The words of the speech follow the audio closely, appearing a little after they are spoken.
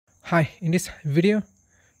Hi, in this video,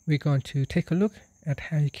 we're going to take a look at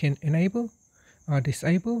how you can enable or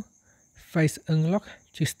disable face unlock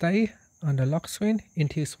to stay on the lock screen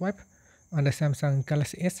until swipe on the Samsung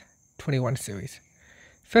Galaxy S21 series.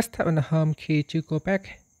 First, tap on the home key to go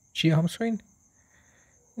back to your home screen.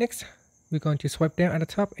 Next, we're going to swipe down at the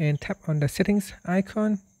top and tap on the settings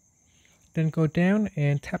icon. Then go down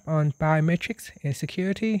and tap on biometrics and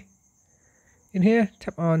security. In here,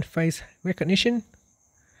 tap on face recognition.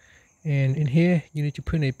 And in here, you need to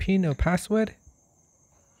put a PIN or password.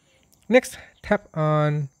 Next, tap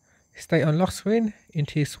on stay on lock screen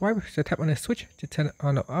until swipe. So tap on the switch to turn it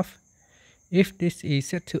on or off. If this is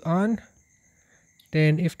set to on,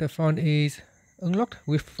 then if the phone is unlocked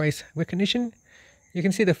with face recognition, you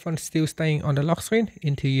can see the phone still staying on the lock screen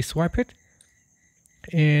until you swipe it.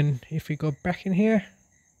 And if we go back in here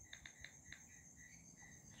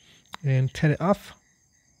and turn it off,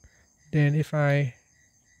 then if I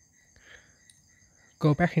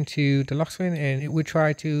go back into the lock screen and it will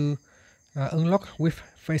try to unlock with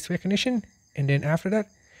face recognition, and then after that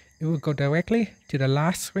it will go directly to the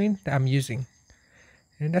last screen that I'm using.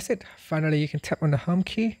 And that's it. Finally, you can tap on the home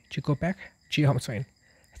key to go back to your home screen.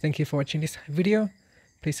 Thank you for watching this video.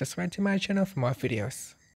 Please subscribe to my channel for more videos.